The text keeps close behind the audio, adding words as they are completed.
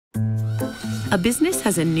A business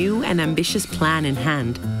has a new and ambitious plan in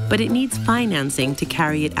hand, but it needs financing to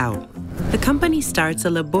carry it out. The company starts a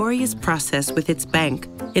laborious process with its bank,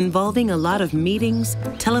 involving a lot of meetings,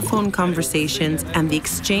 telephone conversations, and the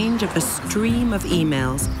exchange of a stream of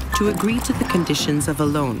emails to agree to the conditions of a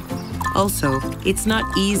loan. Also, it's not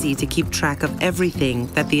easy to keep track of everything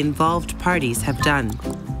that the involved parties have done.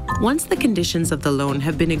 Once the conditions of the loan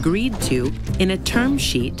have been agreed to in a term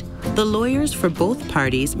sheet, the lawyers for both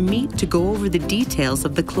parties meet to go over the details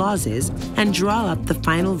of the clauses and draw up the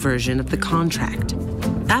final version of the contract.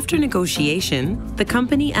 After negotiation, the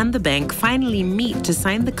company and the bank finally meet to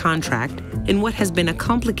sign the contract in what has been a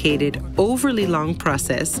complicated, overly long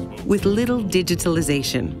process with little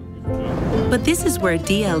digitalization. But this is where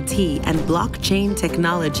DLT and blockchain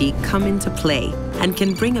technology come into play and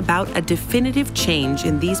can bring about a definitive change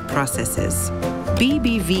in these processes.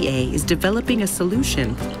 BBVA is developing a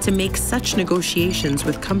solution to make such negotiations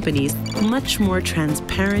with companies much more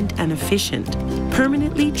transparent and efficient,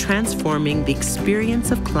 permanently transforming the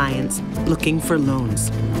experience of clients looking for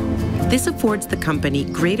loans. This affords the company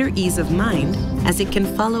greater ease of mind as it can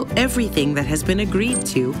follow everything that has been agreed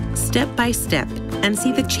to step by step and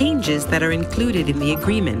see the changes that are included in the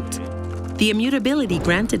agreement. The immutability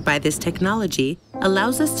granted by this technology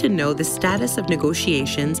allows us to know the status of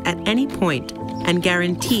negotiations at any point and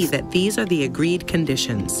guarantee that these are the agreed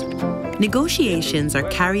conditions. Negotiations are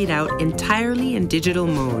carried out entirely in digital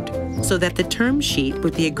mode, so that the term sheet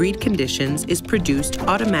with the agreed conditions is produced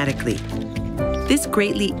automatically. This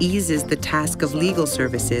greatly eases the task of legal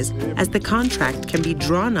services, as the contract can be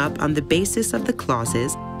drawn up on the basis of the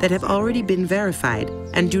clauses that have already been verified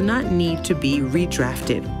and do not need to be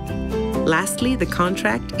redrafted. Lastly, the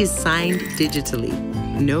contract is signed digitally.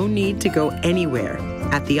 No need to go anywhere,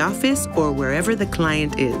 at the office or wherever the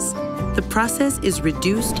client is. The process is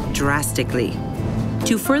reduced drastically.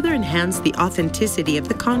 To further enhance the authenticity of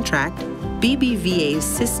the contract, BBVA's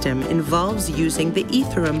system involves using the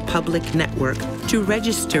Ethereum public network to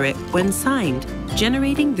register it when signed,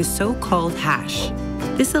 generating the so-called hash.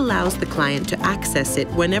 This allows the client to access it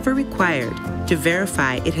whenever required to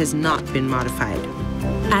verify it has not been modified.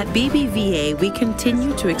 At BBVA, we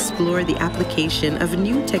continue to explore the application of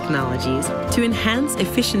new technologies to enhance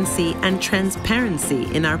efficiency and transparency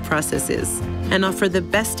in our processes and offer the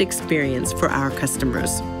best experience for our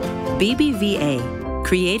customers. BBVA,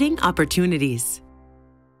 creating opportunities.